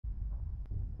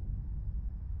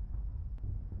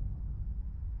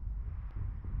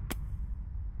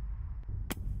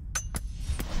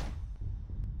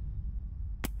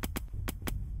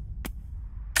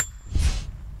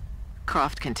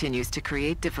Croft continues to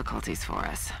create difficulties for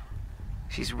us.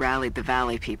 She's rallied the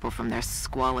Valley people from their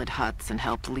squalid huts and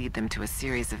helped lead them to a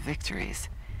series of victories.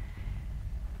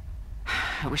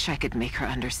 I wish I could make her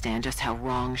understand just how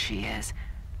wrong she is,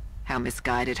 how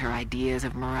misguided her ideas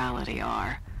of morality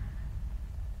are.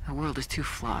 The world is too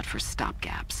flawed for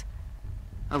stopgaps.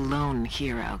 A lone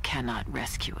hero cannot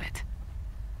rescue it.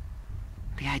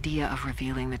 The idea of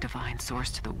revealing the divine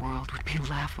source to the world would be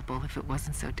laughable if it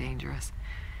wasn't so dangerous.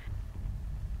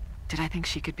 Did I think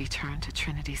she could be turned to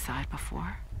Trinity's side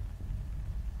before?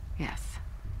 Yes.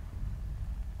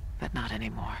 But not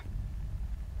anymore.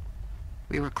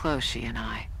 We were close, she and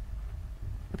I.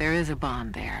 There is a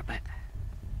bond there, but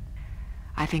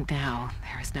I think now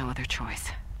there is no other choice.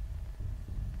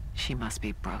 She must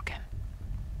be broken.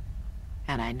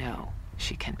 And I know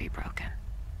she can be broken.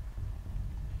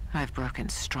 I've broken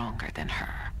stronger than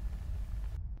her.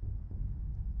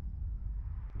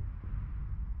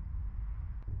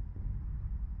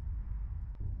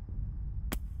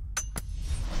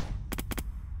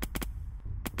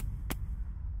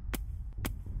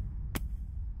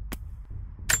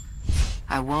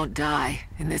 I won't die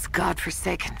in this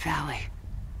godforsaken valley.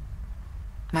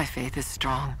 My faith is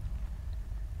strong.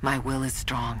 My will is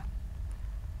strong.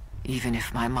 Even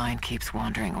if my mind keeps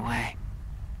wandering away.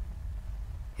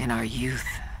 In our youth,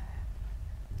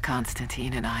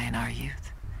 Constantine and I in our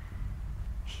youth,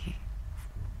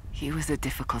 he was a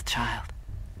difficult child.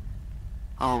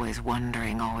 Always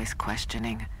wondering, always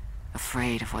questioning,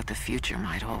 afraid of what the future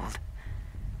might hold.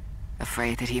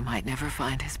 Afraid that he might never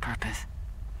find his purpose.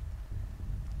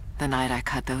 The night I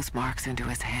cut those marks into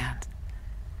his hand,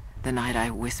 the night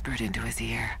I whispered into his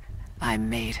ear, I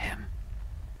made him.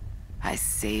 I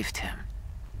saved him.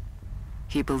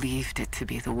 He believed it to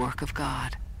be the work of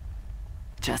God,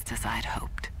 just as I'd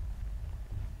hoped.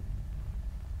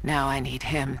 Now I need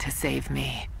him to save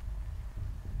me.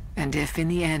 And if in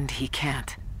the end he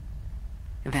can't,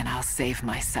 then I'll save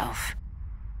myself.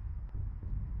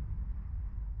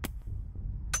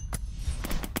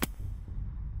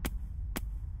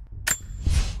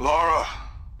 Lara!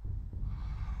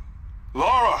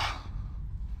 Lara!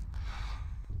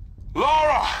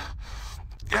 Lara!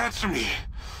 Answer me.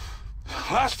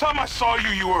 Last time I saw you,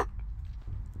 you were...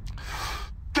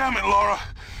 Damn it, Lara.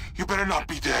 You better not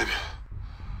be dead.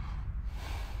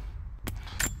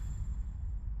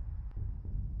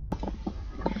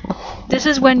 This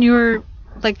is when you were,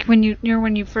 like, when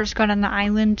you first got on the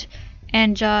island,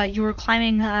 and you were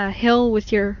climbing a hill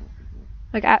with your...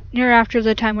 Like, near after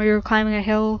the time where you were climbing a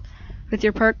hill with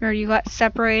your partner, you got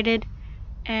separated,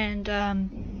 and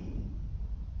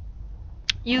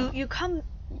you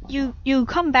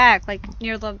come back like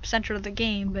near the center of the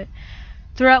game, but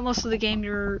throughout most of the game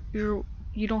you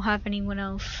don't have anyone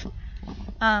else.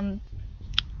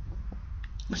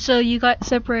 So you got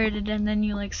separated, and then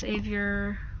you like save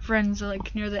your friends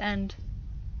like near the end.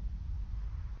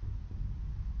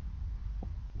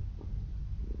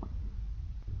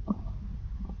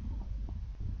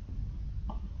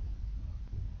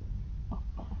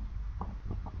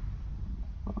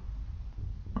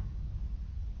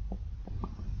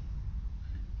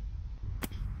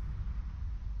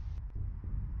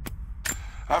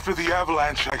 After the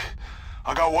avalanche,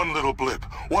 I got one little blip,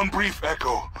 one brief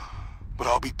echo. But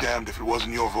I'll be damned if it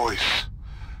wasn't your voice.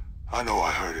 I know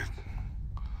I heard it.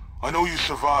 I know you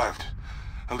survived.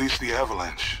 At least the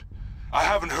avalanche. I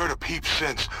haven't heard a peep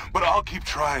since, but I'll keep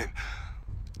trying.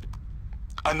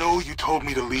 I know you told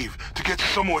me to leave, to get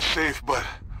somewhere safe, but...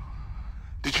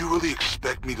 Did you really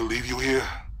expect me to leave you here?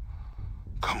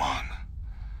 Come on.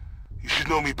 You should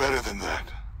know me better than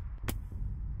that.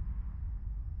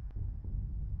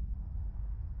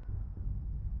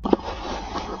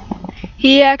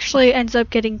 He actually ends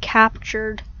up getting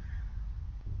captured.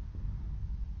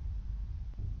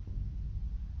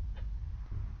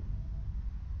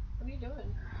 What are you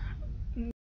doing?